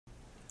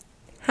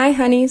Hi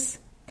honeys,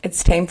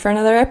 it's time for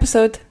another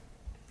episode.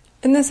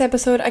 In this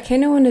episode, I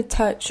kind of want to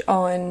touch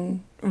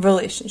on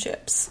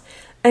relationships.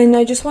 And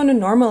I just want to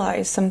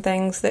normalize some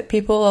things that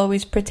people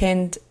always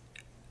pretend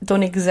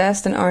don't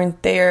exist and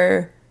aren't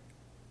there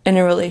in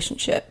a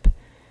relationship.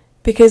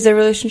 Because a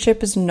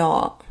relationship is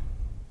not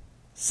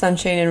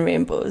sunshine and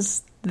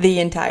rainbows the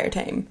entire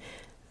time.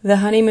 The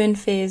honeymoon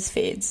phase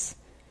fades.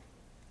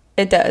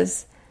 It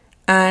does.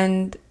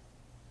 And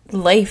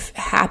life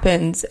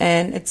happens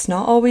and it's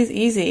not always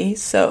easy.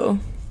 So,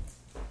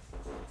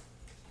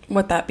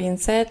 with that being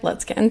said,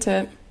 let's get into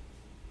it.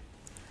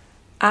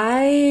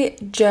 I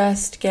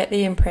just get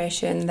the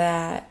impression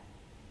that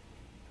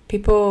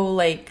people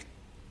like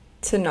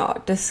to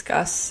not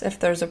discuss if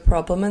there's a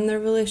problem in their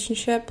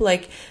relationship.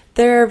 Like,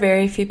 there are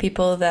very few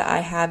people that I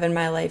have in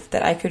my life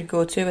that I could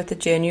go to with a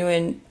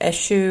genuine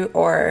issue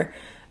or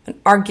an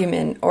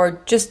argument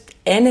or just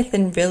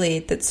anything really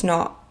that's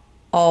not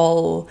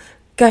all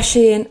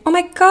gushy and, oh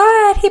my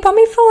god, he bought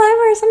me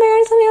flowers, oh my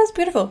god, something else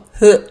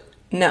beautiful.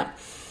 No.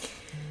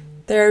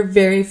 There are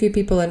very few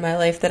people in my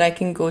life that I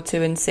can go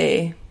to and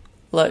say,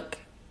 look,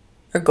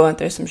 we're going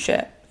through some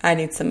shit. I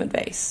need some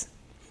advice.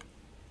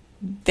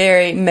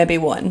 Maybe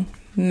one,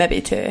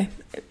 maybe two.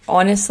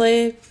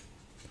 Honestly,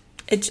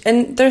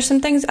 and there's some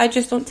things I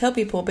just don't tell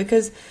people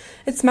because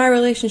it's my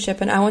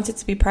relationship and I want it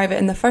to be private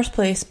in the first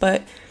place,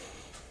 but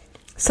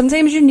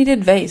sometimes you need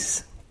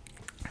advice.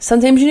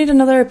 Sometimes you need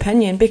another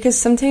opinion because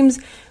sometimes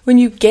when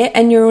you get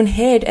in your own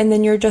head and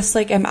then you're just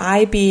like, am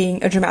I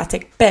being a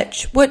dramatic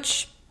bitch?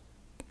 Which,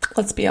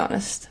 let's be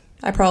honest,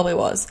 I probably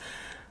was.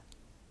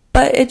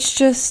 But it's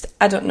just,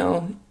 I don't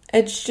know.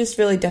 It's just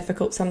really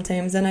difficult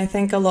sometimes. And I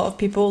think a lot of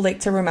people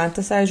like to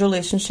romanticize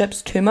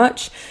relationships too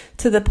much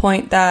to the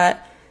point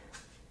that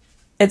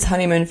it's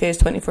honeymoon phase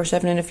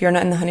 24/7. And if you're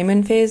not in the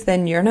honeymoon phase,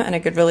 then you're not in a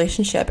good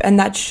relationship. And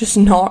that's just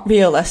not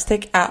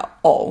realistic at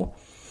all.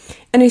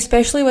 And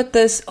especially with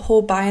this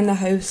whole buying the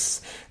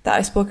house that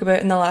I spoke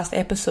about in the last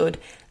episode,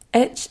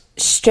 it's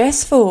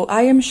stressful.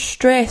 I am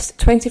stressed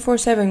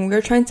 24/7.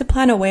 We're trying to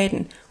plan a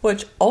wedding,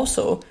 which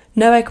also,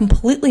 now I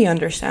completely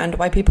understand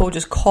why people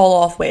just call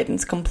off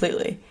weddings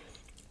completely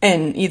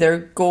and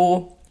either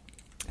go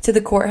to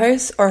the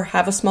courthouse or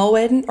have a small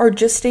wedding or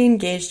just stay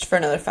engaged for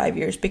another 5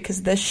 years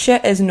because this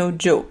shit is no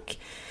joke.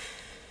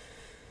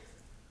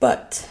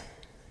 But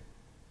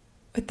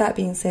with that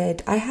being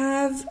said, I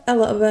have a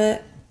little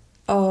bit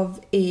of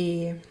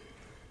a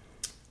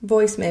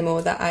voice memo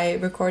that I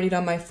recorded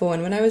on my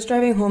phone when I was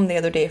driving home the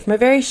other day from a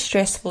very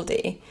stressful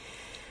day.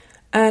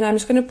 And I'm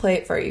just going to play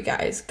it for you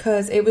guys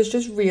because it was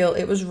just real,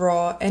 it was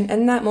raw, and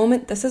in that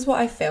moment, this is what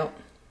I felt.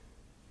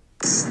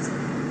 I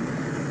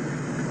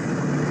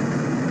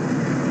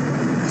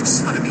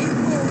just want to be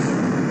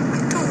home.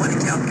 I don't want to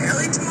get up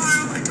early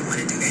tomorrow. I don't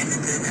want to do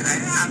anything, and I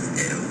have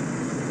to.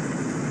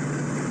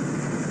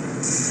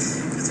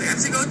 Because we have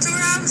to go to our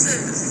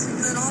houses.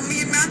 And all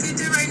me and Matthew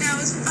do right now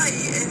is fight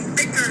and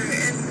bicker,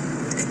 and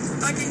it's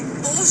fucking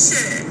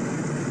bullshit.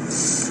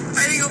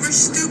 Fighting over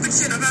stupid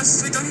shit of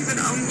houses we don't even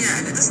own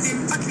yet. It doesn't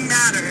even fucking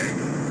matter.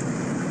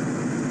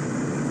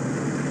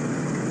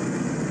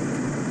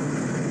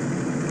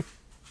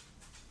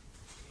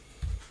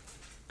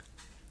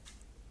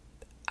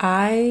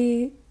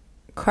 I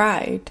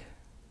cried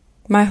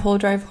my whole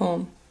drive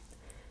home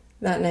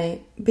that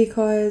night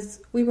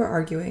because we were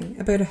arguing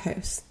about a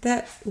house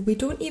that we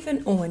don't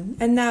even own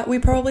and that we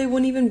probably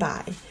won't even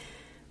buy.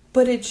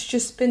 But it's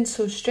just been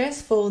so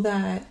stressful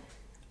that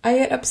I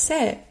get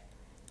upset.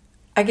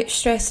 I get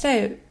stressed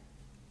out.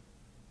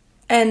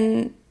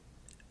 And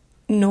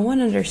no one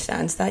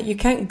understands that. You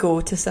can't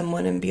go to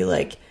someone and be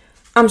like,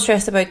 I'm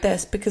stressed about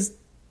this, because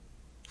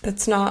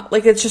that's not,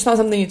 like, it's just not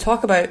something you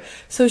talk about.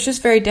 So it's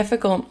just very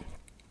difficult.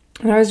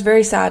 And I was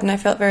very sad and I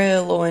felt very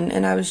alone.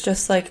 And I was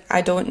just like,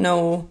 I don't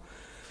know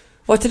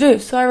what to do.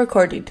 So I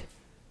recorded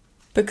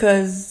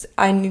because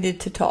I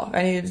needed to talk.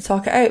 I needed to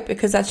talk it out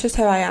because that's just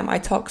how I am. I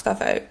talk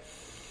stuff out.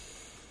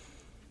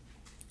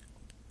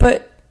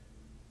 But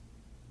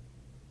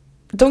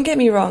don't get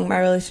me wrong, my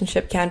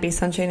relationship can be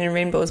sunshine and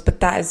rainbows, but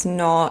that is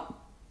not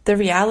the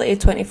reality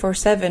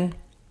 24/7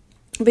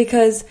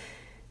 because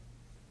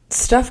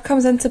stuff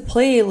comes into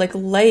play like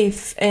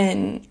life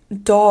and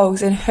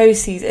dogs and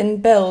houses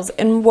and bills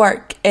and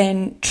work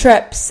and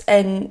trips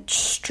and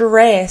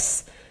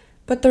stress.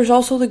 But there's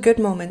also the good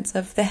moments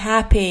of the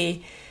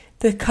happy,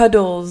 the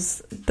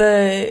cuddles,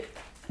 the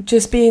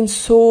just being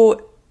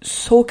so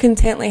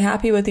contently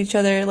happy with each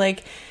other.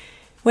 Like,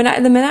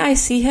 the minute I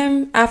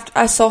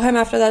saw him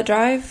after that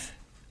drive,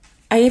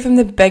 I gave him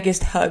the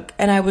biggest hug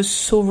and I was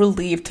so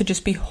relieved to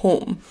just be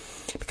home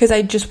because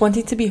I just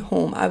wanted to be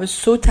home. I was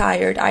so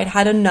tired. I'd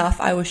had enough.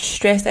 I was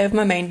stressed out of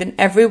my mind and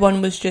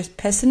everyone was just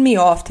pissing me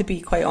off, to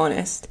be quite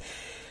honest.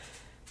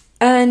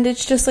 And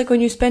it's just like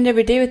when you spend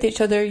every day with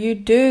each other, you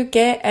do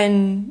get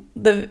in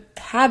the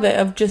habit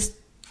of just,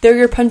 they're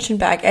your punching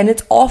bag and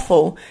it's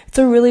awful. It's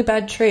a really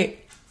bad trait.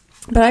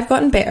 But I've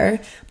gotten better.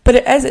 But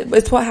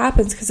it's what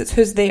happens because it's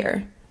who's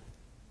there.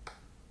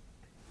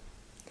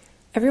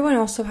 Everyone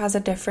also has a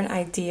different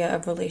idea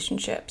of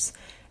relationships.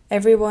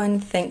 Everyone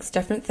thinks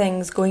different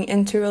things going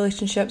into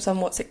relationships on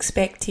what's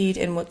expected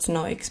and what's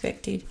not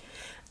expected.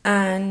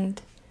 And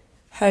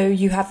how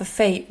you have a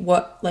fight,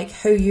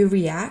 how you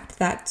react,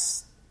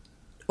 that's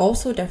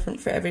also different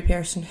for every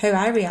person. How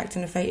I react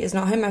in a fight is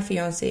not how my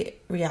fiance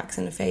reacts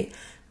in a fight.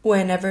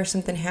 Whenever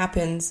something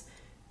happens,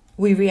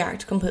 we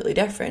react completely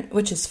different,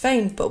 which is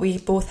fine, but we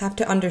both have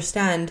to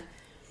understand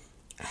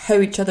how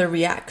each other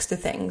reacts to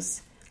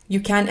things. You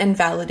can't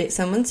invalidate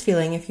someone's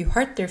feeling. If you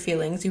hurt their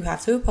feelings, you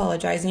have to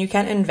apologize, and you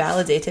can't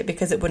invalidate it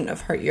because it wouldn't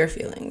have hurt your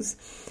feelings.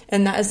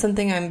 And that is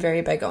something I'm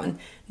very big on.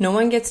 No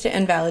one gets to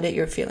invalidate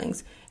your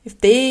feelings. If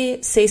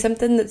they say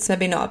something that's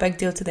maybe not a big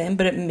deal to them,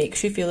 but it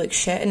makes you feel like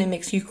shit and it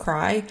makes you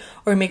cry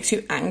or makes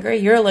you angry,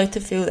 you're allowed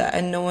to feel that,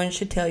 and no one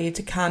should tell you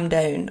to calm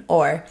down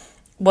or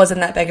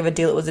wasn't that big of a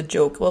deal, it was a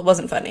joke. Well, it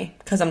wasn't funny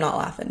because I'm not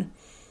laughing.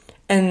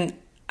 And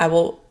I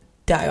will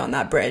die on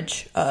that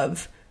bridge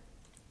of,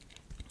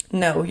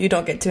 no, you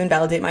don't get to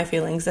invalidate my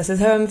feelings. This is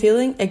how I'm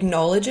feeling.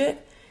 Acknowledge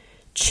it.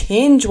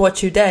 Change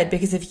what you did,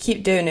 because if you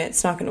keep doing it,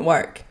 it's not going to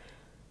work.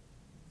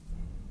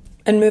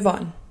 And move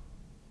on.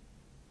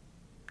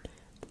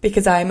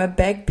 Because I'm a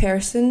big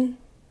person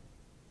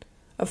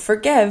of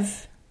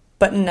forgive,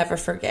 but never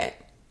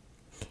forget.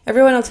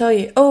 Everyone will tell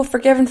you, oh,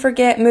 forgive and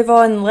forget, move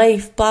on,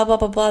 life, blah, blah,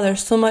 blah, blah.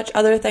 There's so much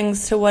other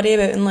things to worry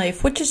about in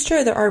life, which is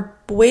true. There are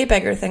way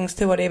bigger things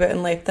to worry about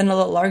in life than a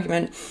little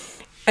argument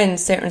in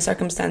certain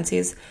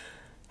circumstances.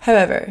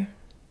 However,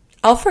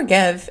 I'll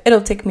forgive.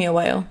 It'll take me a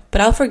while,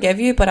 but I'll forgive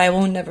you, but I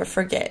will never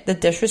forget the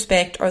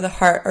disrespect or the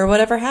hurt or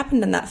whatever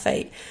happened in that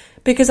fight.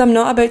 Because I'm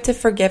not about to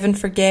forgive and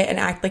forget and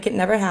act like it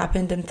never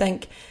happened and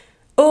think,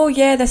 oh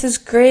yeah, this is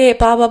great,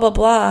 blah, blah, blah,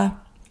 blah.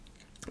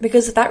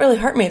 Because that really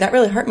hurt me,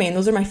 and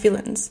those are my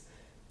feelings.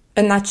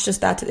 And that's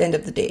just that at the end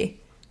of the day.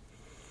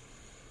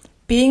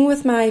 Being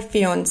with my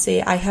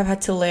fiancé, I have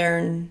had to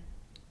learn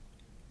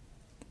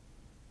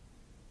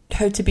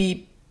how to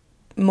be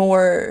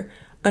more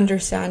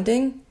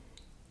understanding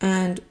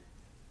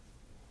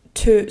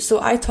so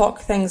I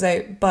talk things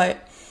out,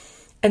 but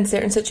in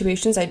certain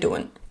situations I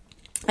don't.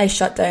 I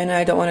shut down and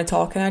I don't want to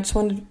talk and I just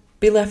want to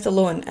be left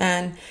alone.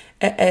 And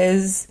it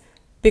is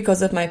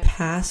because of my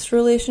past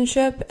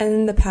relationship.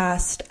 In the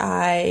past, if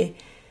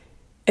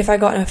I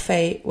got in a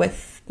fight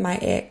with my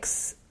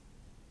ex,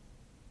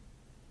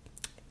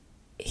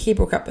 he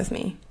broke up with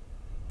me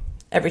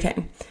every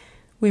time.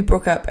 We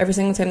broke up every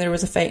single time there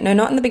was a fight. Now,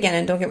 not in the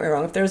beginning, don't get me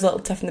wrong. If there was a little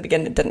tiff in the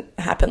beginning, it didn't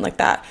happen like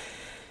that.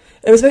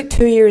 It was about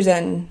 2 years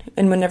in,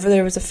 and whenever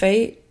there was a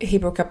fight, he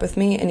broke up with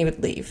me and he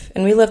would leave.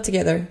 And we lived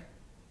together.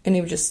 And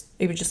he would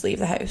just leave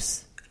the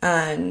house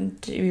and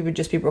we would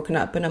just be broken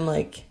up. And I'm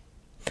like,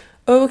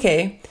 oh,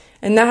 okay.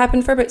 And that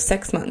happened for about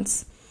 6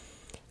 months.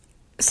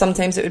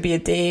 Sometimes it would be a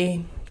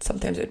day.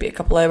 Sometimes it would be a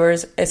couple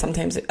hours. I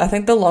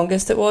think the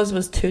longest it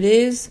was 2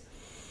 days.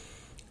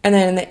 And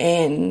then in the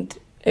end,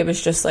 it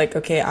was just like,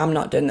 okay, I'm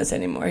not doing this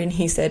anymore. And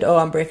he said, oh,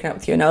 I'm breaking up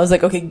with you. And I was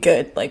like, okay,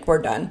 good. Like,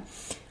 we're done.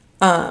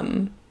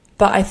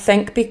 But I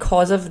think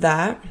because of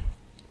that,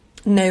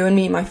 now when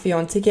me and my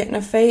fiance get in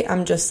a fight,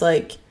 I'm just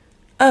like,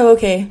 oh,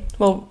 okay,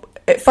 well,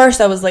 at first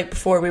I was like,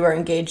 before we were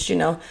engaged,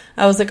 I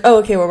was like, oh,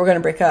 okay, well, we're going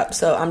to break up,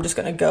 so I'm just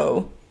going to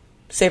go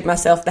save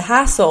myself the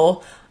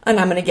hassle, and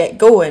I'm going to get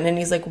going. And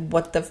he's like,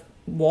 what?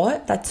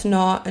 That's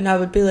not, and I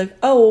would be like,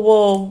 oh,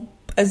 well,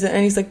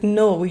 and he's like,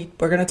 no, we're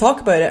going to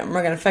talk about it, and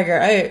we're going to figure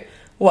out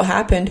what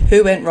happened,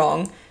 who went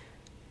wrong,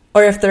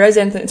 or if there is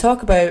anything to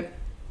talk about,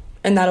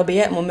 and that'll be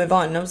it, and we'll move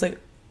on. And I was like,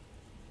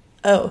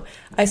 oh,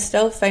 I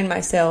still find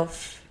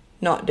myself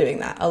not doing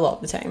that a lot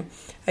of the time.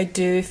 I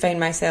do find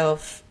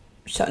myself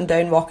shutting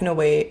down, walking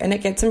away, and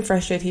it gets him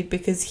frustrated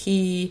because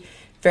he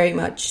very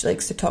much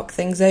likes to talk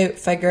things out,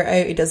 figure it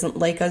out. He doesn't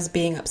like us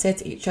being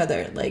upset at each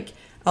other. Like,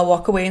 I'll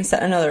walk away and sit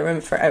in another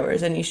room for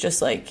hours and he's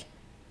just like,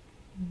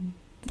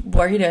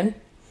 what are you doing?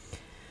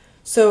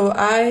 So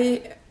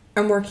I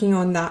am working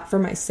on that for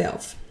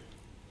myself.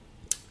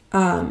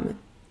 Another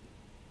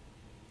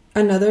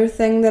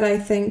thing that I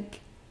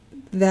think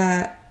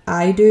that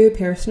I do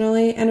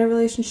personally in a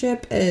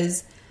relationship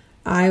is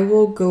I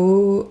will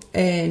go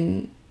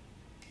in,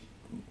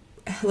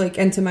 like,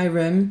 into my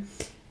room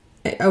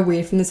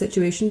away from the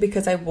situation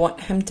because I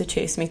want him to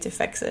chase me to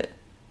fix it.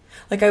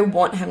 Like, I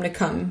want him to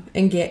come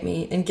and get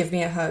me and give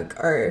me a hug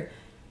or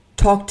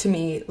talk to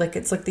me like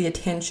it's like the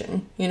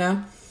attention,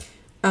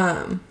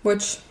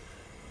 which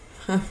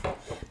I'm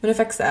gonna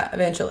fix that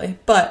eventually.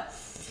 But,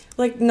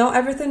 like, not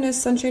everything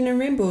is sunshine and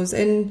rainbows,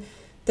 and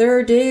there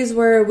are days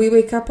where we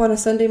wake up on a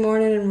Sunday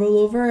morning and roll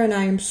over and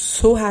I'm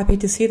so happy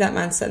to see that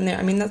man sitting there.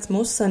 I mean, that's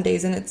most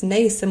Sundays and it's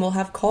nice and we'll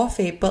have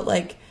coffee, but,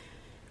 like,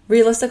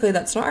 realistically,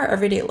 that's not our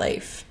everyday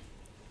life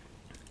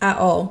at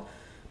all.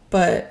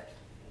 But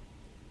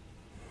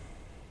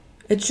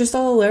it's just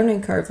all a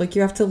learning curve. Like,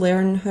 you have to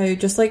learn how,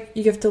 just like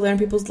you have to learn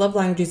people's love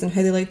languages and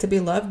how they like to be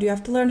loved, you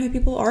have to learn how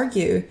people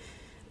argue.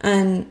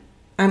 And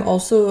I'm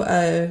also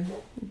a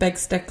big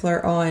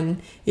stickler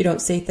on you don't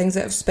say things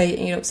out of spite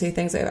and you don't say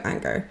things out of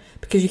anger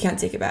because you can't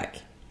take it back.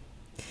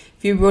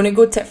 If you want to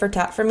go tit for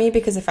tat for me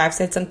because if I've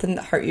said something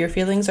that hurt your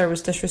feelings or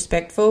was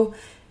disrespectful,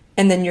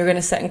 and then you're going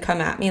to sit and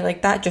come at me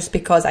like that just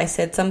because I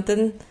said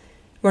something,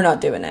 we're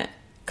not doing it.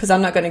 Because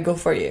I'm not going to go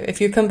for you.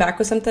 If you come back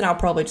with something, I'll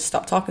probably just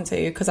stop talking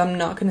to you, because I'm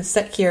not going to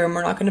sit here and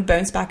we're not going to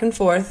bounce back and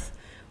forth.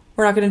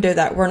 We're not going to do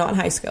that. We're not in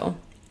high school.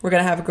 We're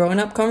going to have a growing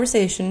up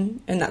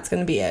conversation, and that's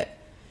going to be it.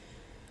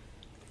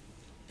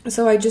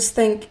 So I just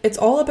think it's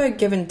all about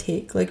give and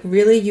take. Like,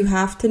 really, you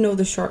have to know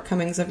the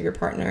shortcomings of your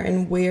partner,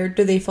 and where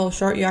do they fall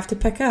short, you have to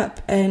pick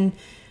up. And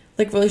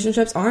like,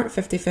 relationships aren't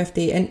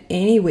 50-50 in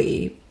any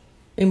way,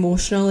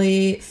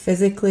 emotionally,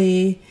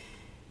 physically,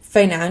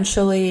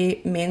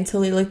 financially,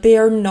 mentally. Like, they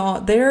are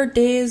not. There are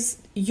days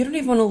you don't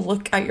even want to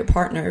look at your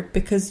partner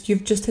because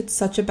you've just had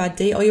such a bad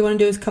day. All you want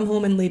to do is come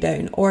home and lay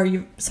down, or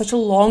you've such a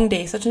long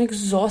day, such an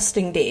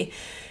exhausting day.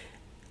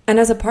 And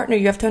as a partner,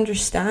 you have to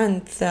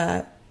understand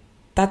that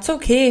that's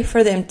okay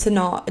for them to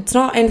not. It's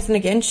not anything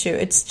against you.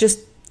 It's just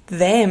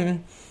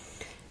them.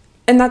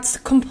 And that's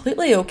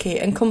completely okay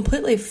and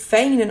completely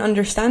fine and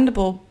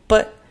understandable.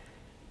 But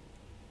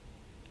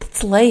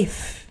it's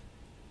life.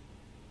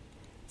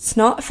 It's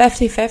not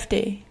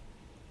 50-50.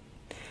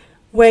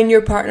 When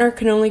your partner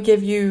can only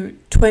give you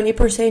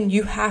 20%,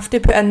 you have to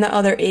put in the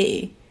other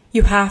 80%.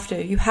 You have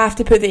to. You have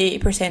to put the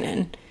 80%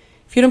 in.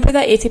 If you don't put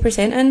that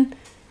 80% in,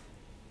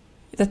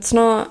 that's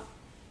not...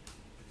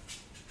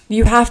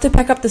 You have to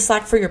pick up the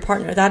slack for your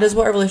partner. That is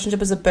what a relationship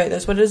is about.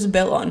 That's what it is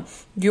built on.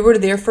 You are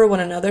there for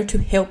one another to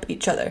help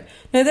each other.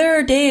 Now, there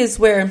are days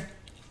where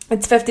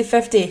it's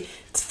 50-50.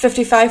 It's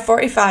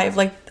 55-45.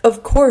 Like,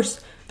 of course.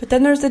 But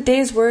then there's the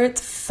days where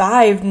it's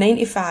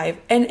 5-95.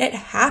 And it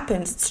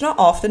happens. It's not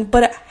often,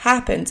 but it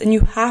happens. And you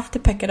have to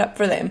pick it up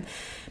for them.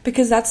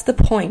 Because that's the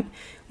point.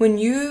 When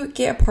you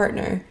get a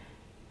partner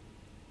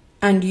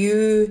and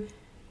you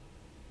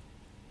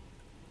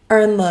are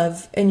in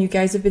love and you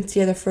guys have been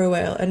together for a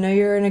while and now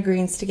you're in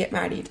agreement to get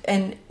married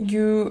and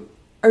you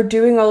are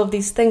doing all of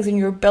these things and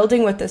you're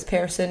building with this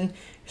person, you're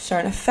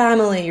starting a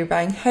family, you're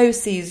buying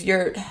houses,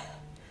 you're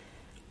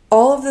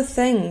all of the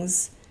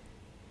things,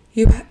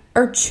 you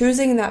are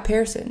choosing that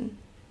person.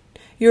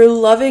 You're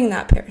loving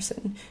that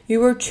person.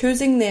 You are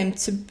choosing them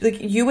to, like,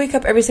 you wake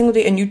up every single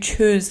day and you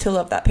choose to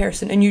love that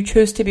person and you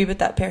choose to be with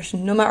that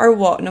person no matter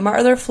what, no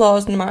matter their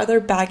flaws, no matter their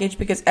baggage,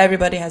 because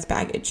everybody has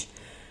baggage.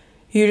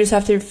 You just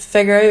have to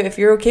figure out if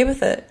you're okay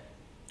with it.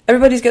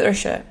 Everybody's got their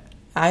shit.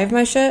 I have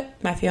my shit.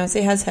 My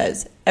fiancé has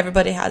his.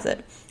 Everybody has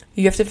it.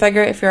 You have to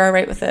figure out if you're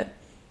alright with it.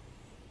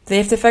 They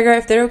have to figure out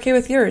if they're okay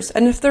with yours.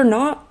 And if they're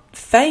not,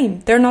 fine.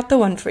 They're not the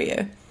one for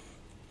you.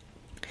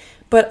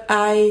 But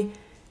I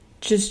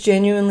just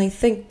genuinely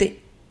think that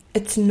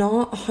it's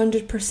not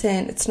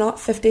 100%. It's not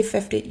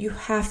 50-50. You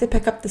have to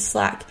pick up the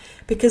slack.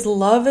 Because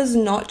love is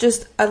not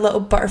just a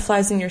little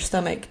butterflies in your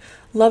stomach.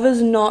 Love is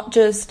not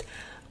just...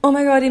 oh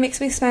my god, he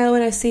makes me smile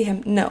when I see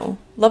him. No.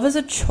 Love is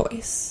a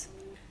choice.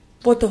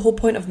 What the whole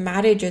point of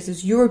marriage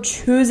is you're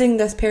choosing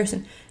this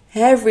person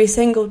every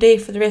single day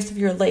for the rest of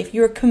your life.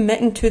 You're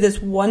committing to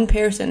this one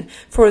person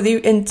for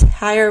the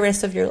entire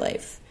rest of your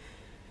life.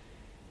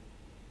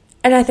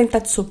 And I think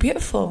that's so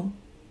beautiful.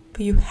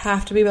 But you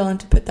have to be willing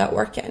to put that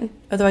work in.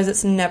 Otherwise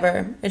it's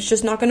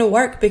just not going to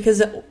work,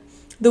 because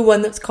the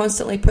one that's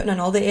constantly putting in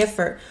all the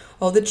effort,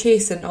 all the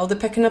chasing, all the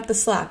picking up the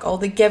slack, all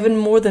the giving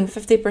more than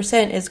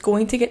 50% is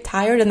going to get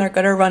tired, and they're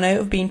going to run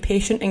out of being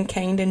patient and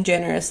kind and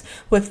generous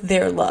with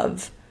their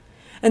love.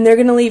 And they're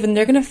going to leave and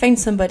they're going to find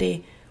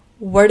somebody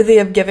worthy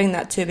of giving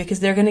that to, because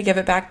they're going to give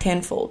it back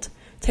tenfold,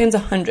 times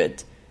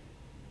 100.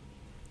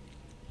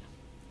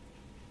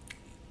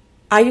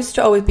 I used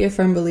to always be a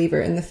firm believer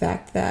in the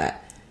fact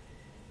that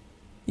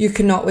you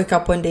cannot wake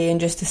up one day and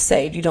just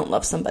decide you don't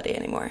love somebody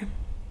anymore.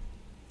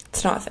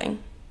 It's not a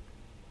thing.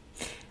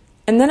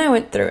 And then I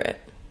went through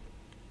it.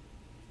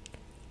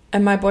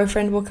 And my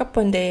boyfriend woke up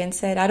one day and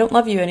said, I don't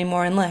love you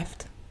anymore, and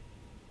left.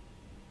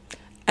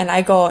 And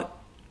I got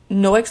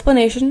no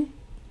explanation.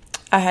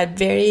 I had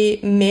very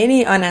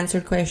many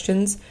unanswered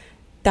questions.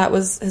 That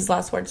was his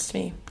last words to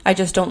me. I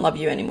just don't love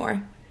you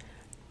anymore.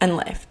 And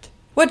left.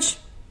 Which,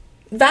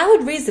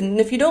 valid reason.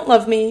 If you don't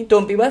love me,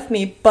 don't be with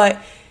me.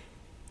 But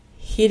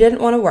he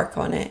didn't want to work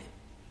on it.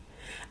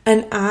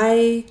 And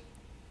I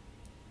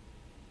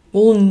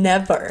will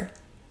never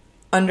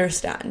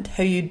understand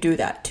how you do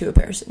that to a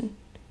person.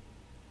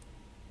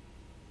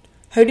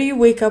 How do you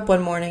wake up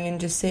one morning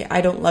and just say,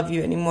 I don't love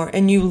you anymore,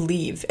 and you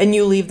leave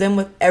them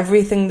with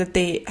everything that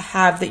they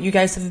have, that you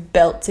guys have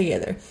built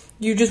together?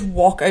 You just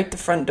walk out the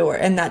front door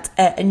and that's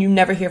it, and you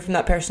never hear from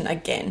that person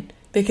again.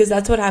 Because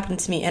that's what happened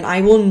to me, and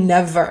I will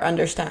never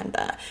understand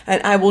that, and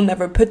I will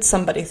never put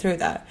somebody through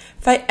that.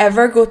 If I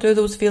ever go through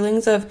those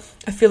feelings of,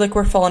 I feel like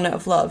we're falling out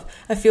of love,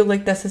 I feel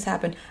like this has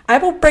happened, I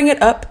will bring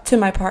it up to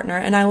my partner,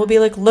 and I will be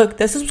like, look,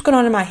 this is what's going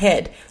on in my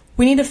head.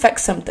 We need to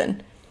fix something.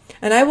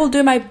 And I will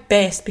do my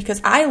best, because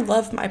I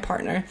love my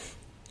partner,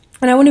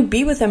 and I want to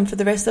be with him for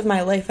the rest of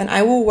my life, and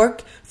I will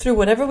work through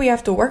whatever we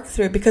have to work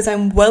through, because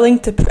I'm willing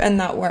to put in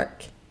that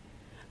work.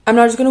 I'm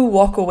not just going to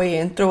walk away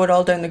and throw it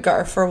all down the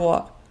gutter for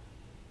what?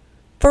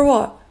 For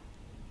what?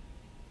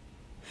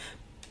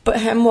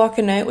 But him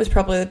walking out was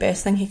probably the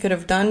best thing he could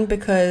have done,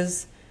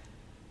 because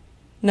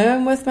now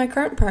I'm with my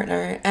current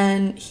partner,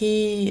 and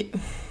he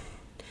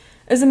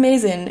is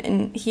amazing,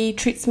 and he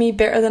treats me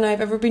better than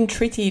I've ever been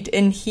treated,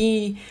 and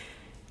he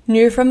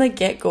knew from the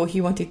get-go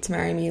he wanted to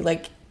marry me.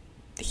 Like,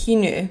 he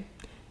knew,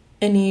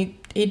 and he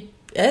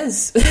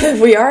is.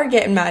 We are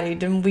getting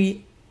married, and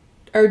we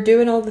are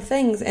doing all the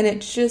things, and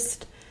it's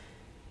just,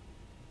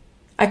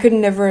 I could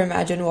never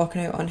imagine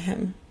walking out on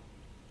him.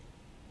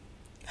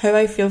 How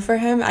I feel for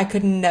him, I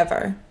could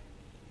never,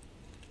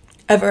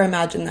 ever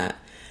imagine that.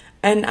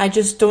 And I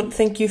just don't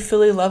think you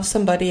fully love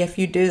somebody if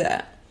you do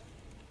that.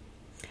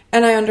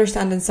 And I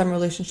understand in some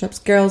relationships,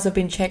 girls have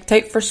been checked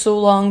out for so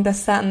long,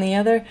 this, that, and the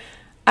other.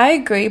 I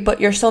agree,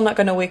 but you're still not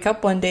going to wake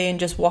up one day and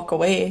just walk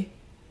away.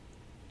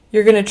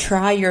 You're going to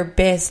try your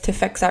best to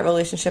fix that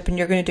relationship, and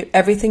you're going to do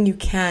everything you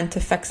can to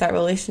fix that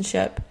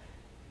relationship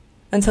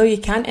until you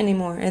can't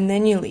anymore, and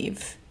then you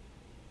leave.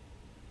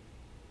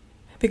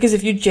 Because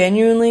if you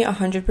genuinely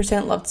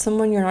 100% loved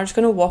someone, you're not just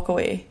going to walk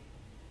away.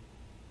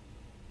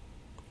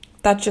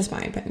 That's just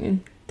my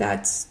opinion.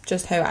 That's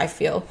just how I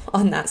feel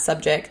on that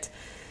subject.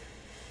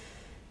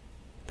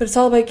 But it's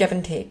all about give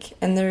and take.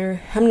 And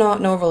I'm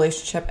not no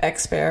relationship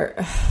expert.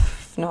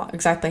 I've not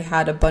exactly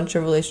had a bunch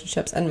of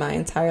relationships in my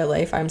entire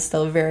life. I'm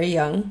still very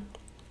young.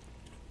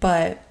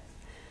 But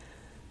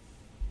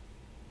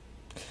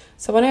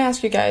so when I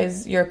ask you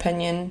guys your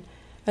opinion,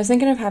 I was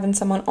thinking of having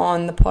someone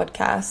on the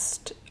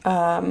podcast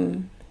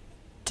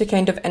to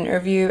kind of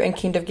interview and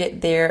kind of get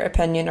their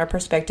opinion or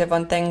perspective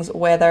on things,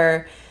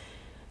 whether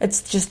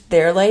it's just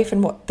their life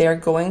and what they're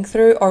going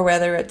through, or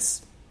whether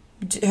it's,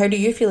 how do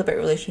you feel about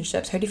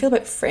relationships? How do you feel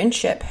about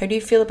friendship? How do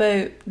you feel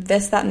about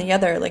this, that, and the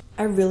other? Like,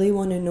 I really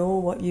want to know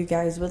what you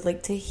guys would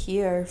like to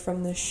hear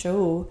from the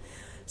show.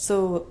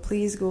 So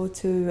please go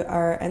to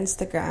our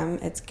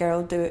Instagram. It's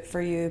Girl Do It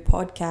For You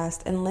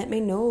podcast, and let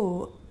me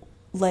know,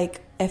 like,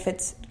 if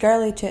it's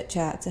girly chit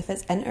chats, if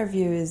it's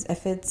interviews,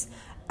 if it's,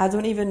 I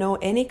don't even know,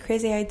 any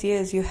crazy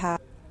ideas you have.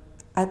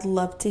 I'd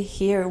love to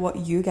hear what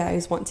you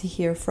guys want to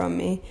hear from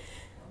me.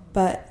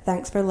 But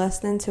thanks for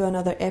listening to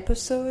another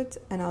episode,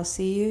 and I'll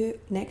see you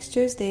next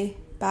Tuesday.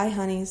 Bye,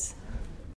 honeys.